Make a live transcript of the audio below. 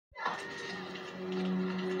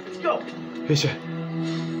go. Here's your.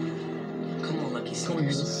 Come on, Lucky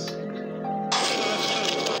Sneakers.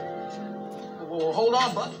 Oh, hold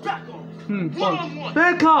on, bud. Back on. One-on-one.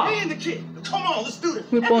 Back off. Me and the kid. Come on, let's do this.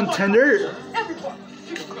 Tender. Everybody.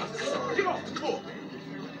 Get off the court.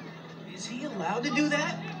 Is he allowed to do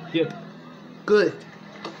that? Yep. Good.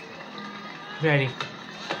 Ready.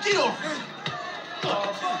 Get off.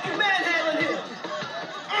 Manhandling him.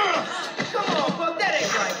 Come on, bud. That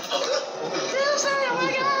ain't right.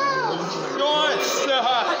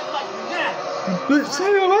 But say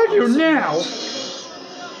I like you now.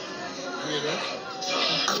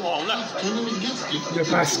 Come on, now. The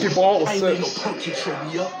basketball. I ain't no punk you throw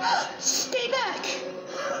me up. Stay back.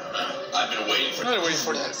 I've been waiting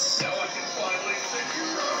for this. Yeah.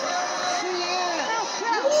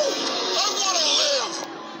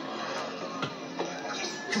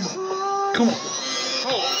 Come on.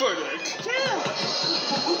 Oh, Frederick. Yeah.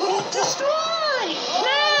 Destroy.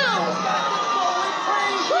 Now.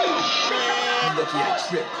 Lucky I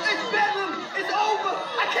tripped. It's bedlam. It's over.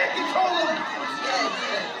 I can't control him.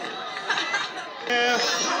 Yeah.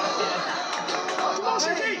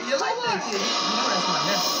 You like that kid? You know that's my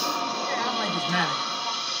nephew. Yeah, I like his manner.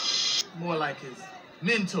 More like his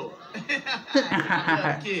mentor.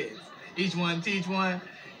 Kids. Each one teach one.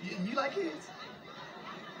 You like kids?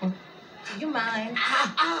 You mind?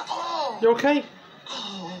 Oh. You okay?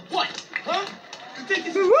 Oh. What? Huh? You think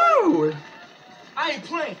it's Woo! I ain't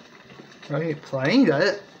playing. I ain't playing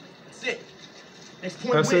that. That's it. Next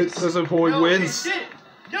point That's wins. it. That's a point wins. He did.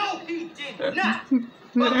 No, he did not.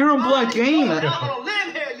 Aaron Black game. I'm on a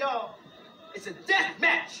limb here, y'all. It's a death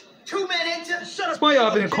match. 2 men into. Shut up. That's why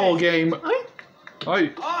I've been called game. Aye. All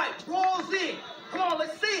right, balls in. Come on,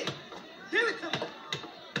 let's see it. Here it comes.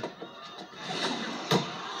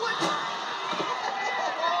 What?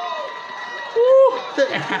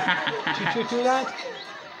 Did you do that?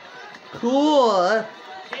 Cool.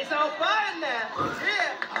 It's on fire now.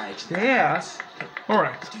 Yeah. All right, Yeah. All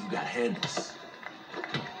right. you got handles.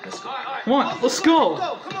 Let's go. All right. Come on, let's go.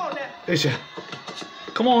 Come on now. Is ya?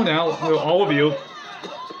 Come on now, all of you.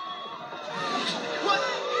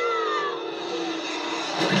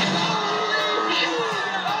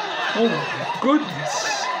 Oh my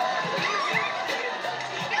goodness.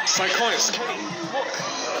 Cyclonics, Kenny, look.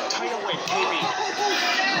 Tight away, KB.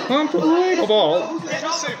 Unbelievable.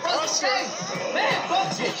 Say, Buster. Man,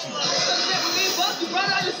 fuck it. You brought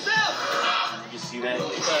it on yourself. You see that?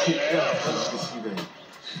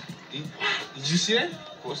 Did you see that?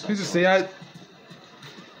 Of course I Did you see that?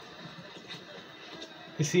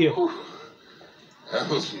 You see it. That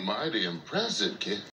was mighty impressive, kid.